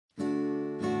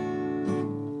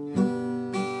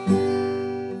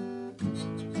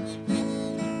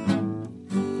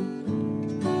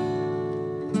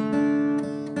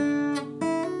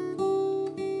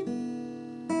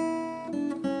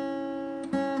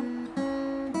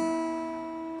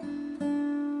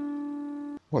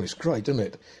Well, it's great, isn't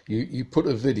it? You put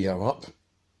a video up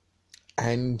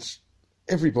and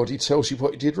everybody tells you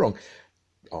what you did wrong.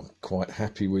 I'm quite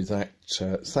happy with that.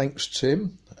 Thanks,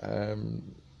 Tim.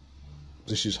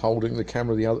 This is holding the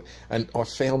camera the other, and I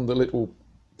found the little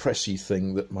pressy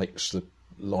thing that makes the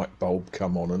light bulb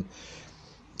come on, and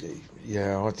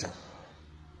yeah, I'm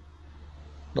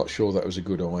not sure that was a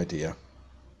good idea.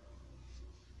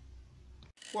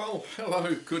 Well,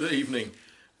 hello, good evening.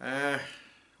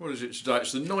 What is it today?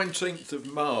 It's the 19th of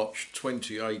March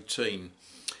 2018.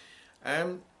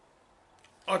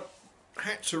 I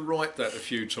had to write that a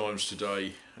few times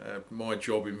today. My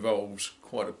job involves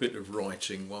quite a bit of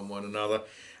writing, one another,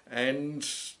 and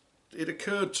it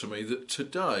occurred to me that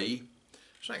today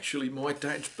is actually my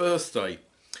dad's birthday.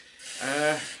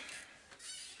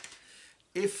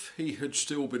 If he had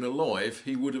still been alive,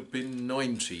 he would have been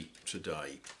 90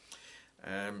 today.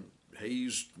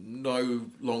 He's no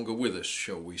longer with us,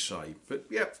 shall we say. But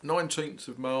yep, 19th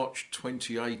of March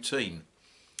 2018.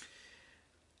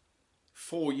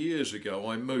 4 years ago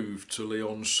I moved to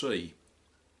Leigh-on-Sea.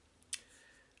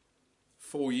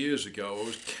 4 years ago I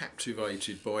was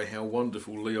captivated by how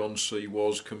wonderful Leigh-on-Sea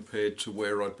was compared to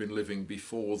where I'd been living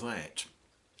before that.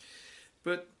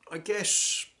 But I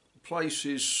guess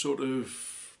places sort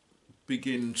of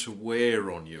begin to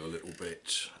wear on you a little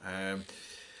bit.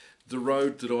 The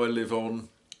road that I live on,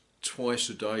 twice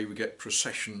a day we get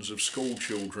processions of school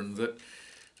children that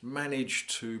manage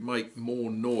to make more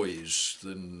noise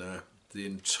than the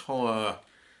entire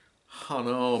Hun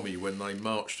army when they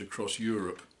marched across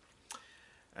Europe.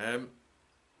 Not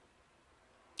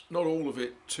all of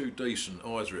it too decent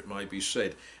either, it may be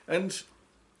said. And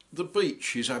the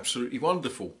beach is absolutely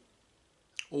wonderful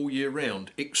all year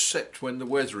round, except when the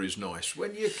weather is nice.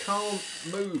 When you can't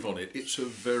move on it, it's a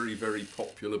very, very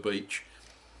popular beach.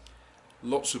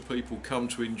 Lots of people come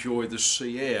to enjoy the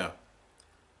sea air.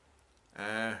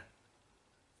 A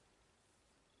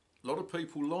lot of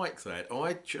people like that.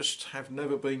 I just have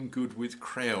never been good with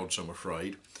crowds, I'm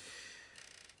afraid.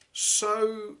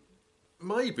 So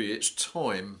maybe it's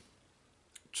time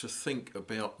to think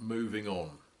about moving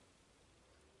on.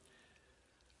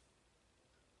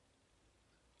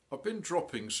 I've been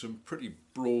dropping some pretty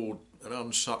broad and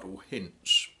unsubtle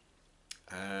hints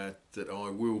that I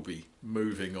will be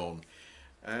moving on.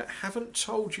 Haven't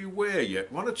told you where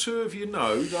yet. One or two of you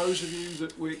know, those of you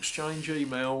that we exchange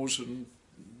emails and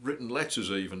written letters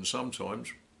even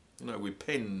sometimes, you know, with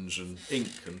pens and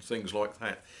ink and things like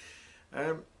that.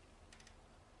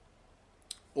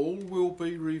 All will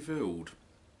be revealed.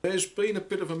 There's been a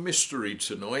bit of a mystery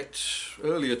tonight.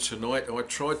 Earlier tonight I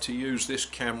tried to use this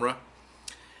camera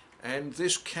and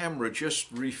this camera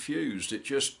just refused, it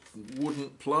just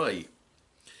wouldn't play.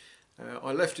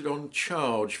 I left it on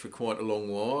charge for quite a long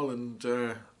while,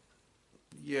 and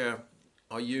yeah,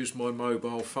 I used my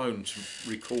mobile phone to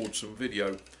record some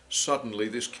video. Suddenly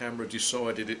this camera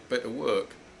decided it better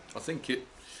work. I think it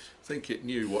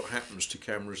knew what happens to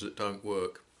cameras that don't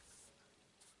work.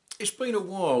 It's been a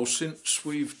while since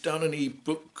we've done any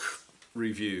book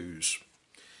reviews.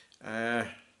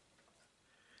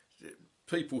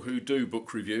 People who do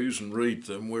book reviews and read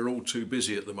them, we're all too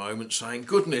busy at the moment saying,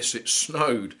 goodness, it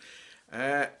snowed.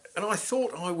 And I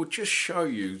thought I would just show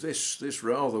you this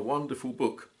rather wonderful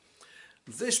book.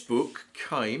 This book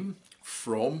came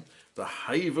from the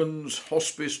Havens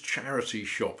Hospice charity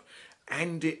shop,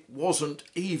 and it wasn't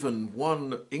even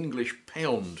 £1 English,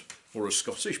 or a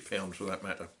Scottish pound for that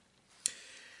matter.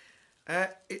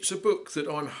 It's a book that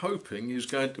I'm hoping is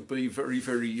going to be very,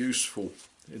 very useful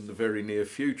in the very near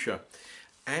future.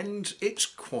 And it's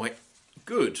quite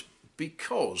good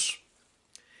because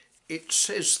it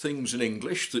says things in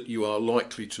English that you are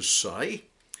likely to say,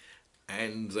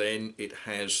 and then it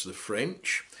has the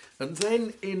French, and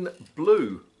then in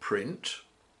blue print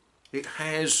it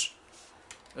has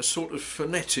a sort of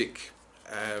phonetic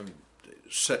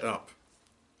set up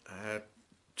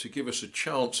to give us a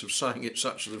chance of saying it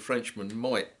such that the Frenchman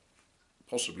might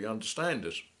possibly understand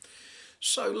us.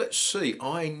 So let's see,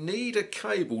 I need a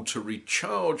cable to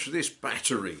recharge this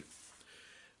battery.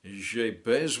 J'ai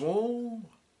besoin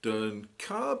d'un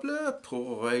câble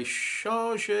pour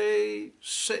recharger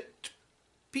cette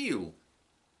pile.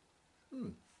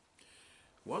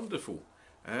 Wonderful.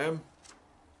 I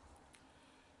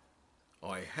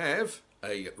have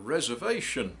a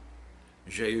reservation.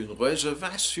 J'ai une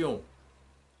réservation.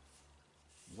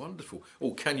 Wonderful.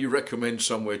 Oh, can you recommend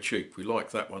somewhere cheap? We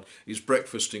like that one. Is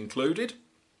breakfast included?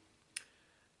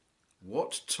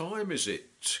 What time is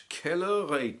it? Quelle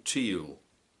heure est-il?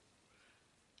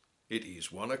 It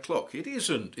is 1 o'clock. It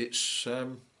isn't. It's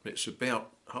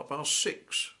about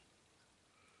 6:30.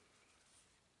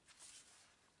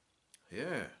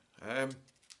 Yeah.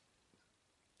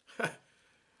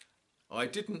 I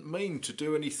didn't mean to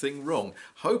do anything wrong.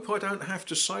 Hope I don't have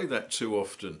to say that too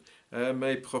often.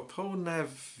 Mes propos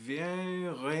n'avaient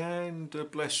rien de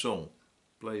blessant.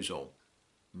 Blazon.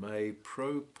 Mes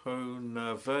propos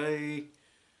n'avaient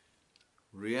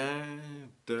rien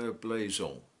de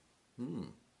blazon.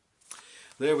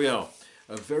 There we are.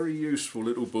 A very useful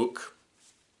little book.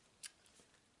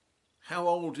 How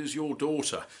old is your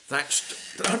daughter?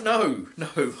 That's no,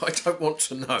 I don't want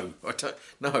to know. I don't.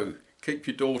 No, keep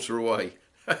your daughter away.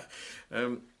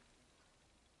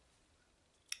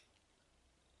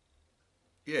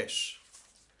 Yes.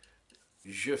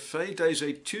 Je fais des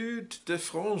études de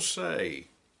français.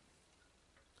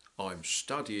 I'm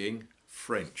studying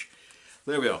French.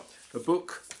 There we are. A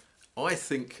book. I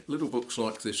think little books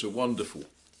like this are wonderful.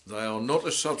 They are not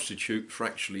a substitute for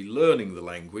actually learning the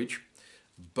language,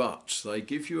 but they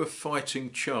give you a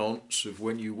fighting chance of,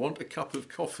 when you want a cup of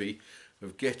coffee,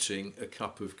 of getting a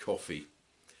cup of coffee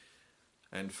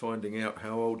and finding out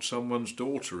how old someone's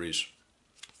daughter is.